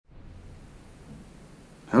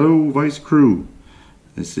Hello Vise crew,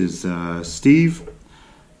 this is Steve.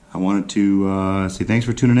 I wanted to say thanks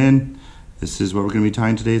for tuning in. This is what we're going to be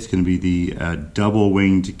tying today. It's going to be the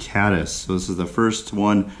double-winged caddis. So this is the first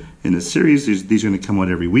one in the series. These are going to come out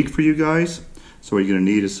every week for you guys. So what you're going to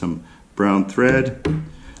need is some brown thread,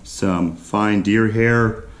 some fine deer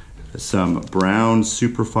hair, some brown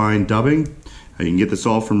super fine dubbing. You can get this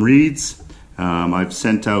all from Reed's. I've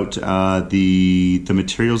sent out the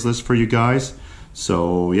materials list for you guys.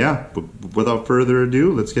 So yeah, without further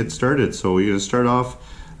ado, let's get started. So you're going to start off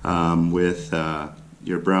with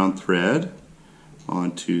your brown thread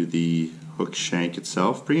onto the hook shank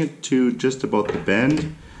itself. Bring it to just about the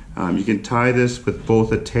bend. You can tie this with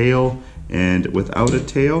both a tail and without a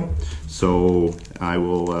tail. So I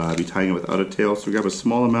will be tying it without a tail. So grab a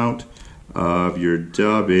small amount of your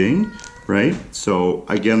dubbing, right? So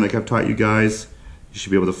again, like I've taught you guys, you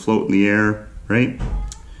should be able to float in the air, right?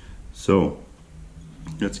 So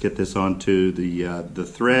let's get this onto the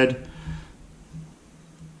thread.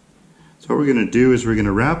 So what we're going to do is we're going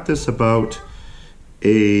to wrap this about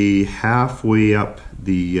a halfway up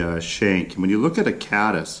the shank. And when you look at a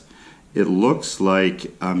caddis, it looks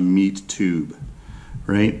like a meat tube,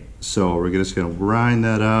 right? So we're just going to grind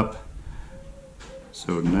that up.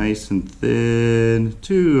 So nice and thin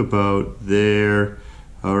to about there.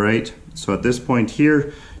 All right. So at this point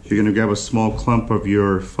here, you're going to grab a small clump of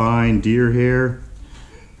your fine deer hair,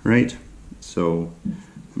 right? So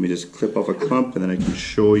let me just clip off a clump and then I can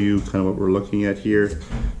show you kind of what we're looking at here.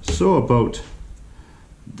 So about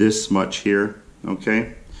this much here,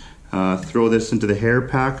 okay? Throw this into the hair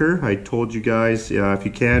packer. I told you guys, if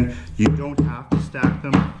you can, you don't have to stack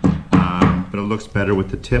them, but it looks better with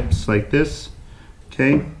the tips like this,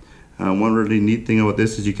 okay? One really neat thing about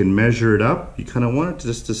this is you can measure it up. You kind of want it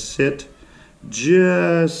just to sit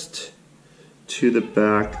just to the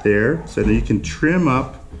back there, so that you can trim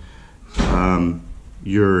up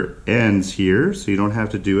your ends here, so you don't have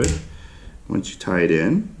to do it once you tie it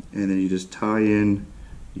in. And then you just tie in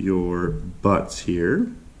your butts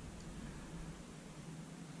here.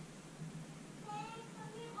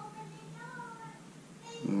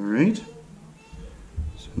 Alright,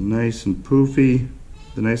 so nice and poofy.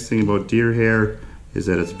 The nice thing about deer hair is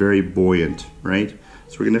that it's very buoyant, right?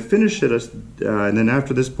 So we're going to finish it, and then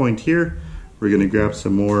after this point here, we're going to grab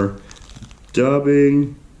some more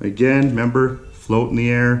dubbing. Again, remember, float in the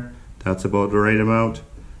air. That's about the right amount.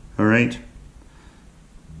 All right.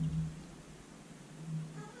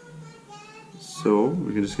 So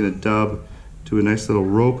we're just going to do a nice little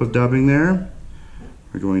rope of dubbing there.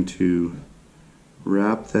 We're going to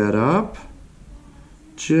wrap that up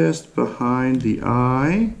just behind the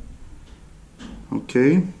eye.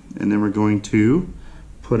 Okay, and then we're going to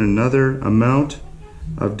put another amount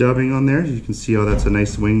of dubbing on there. You can see how that's a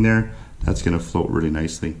nice wing there. That's going to float really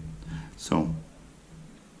nicely. So,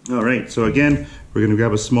 all right. So again, we're going to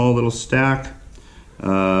grab a small little stack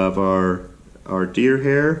of our deer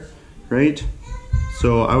hair, right?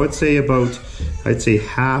 So I would say I'd say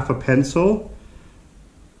half a pencil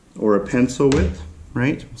or a pencil width,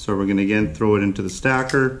 right? So we're going to again throw it into the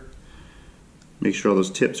stacker. Make sure all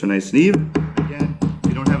those tips are nice and even. Again, if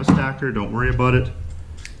you don't have a stacker, don't worry about it.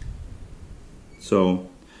 So,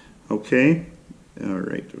 okay. All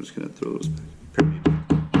right, I'm just going to throw those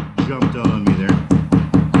back. Jumped out on me there.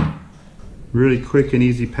 Really quick and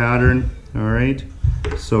easy pattern. All right.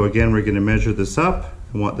 So again, we're going to measure this up.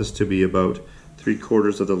 I want this to be about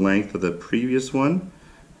 3/4 of the length of the previous one.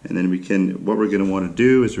 And then what we're going to want to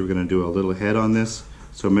do is we're going to do a little head on this.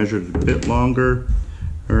 So measure it a bit longer.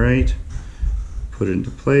 All right. Put it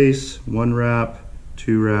into place. 1 wrap,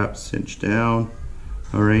 2 wraps, cinch down.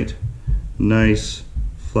 All right. Nice,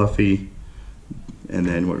 fluffy. And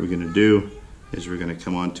then what we're going to do is we're going to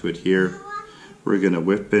come onto it here. We're going to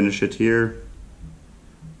whip finish it here.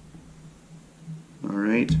 All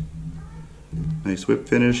right. Nice whip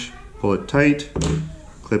finish. Pull it tight.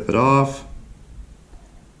 Clip it off.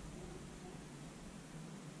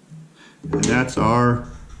 And that's our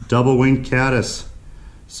double-winged caddis.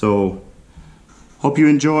 So, hope you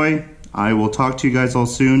enjoy. I will talk to you guys all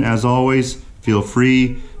soon. As always, feel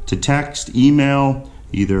free to text, email,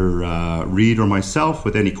 either Reed or myself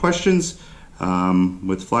with any questions,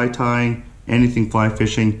 with fly tying, anything fly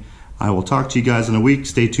fishing. I will talk to you guys in a week.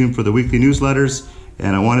 Stay tuned for the weekly newsletters,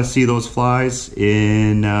 and I want to see those flies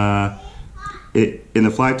in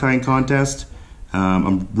the fly tying contest.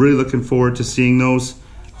 I'm really looking forward to seeing those.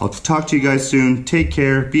 I'll talk to you guys soon. Take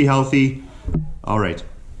care. Be healthy. All right.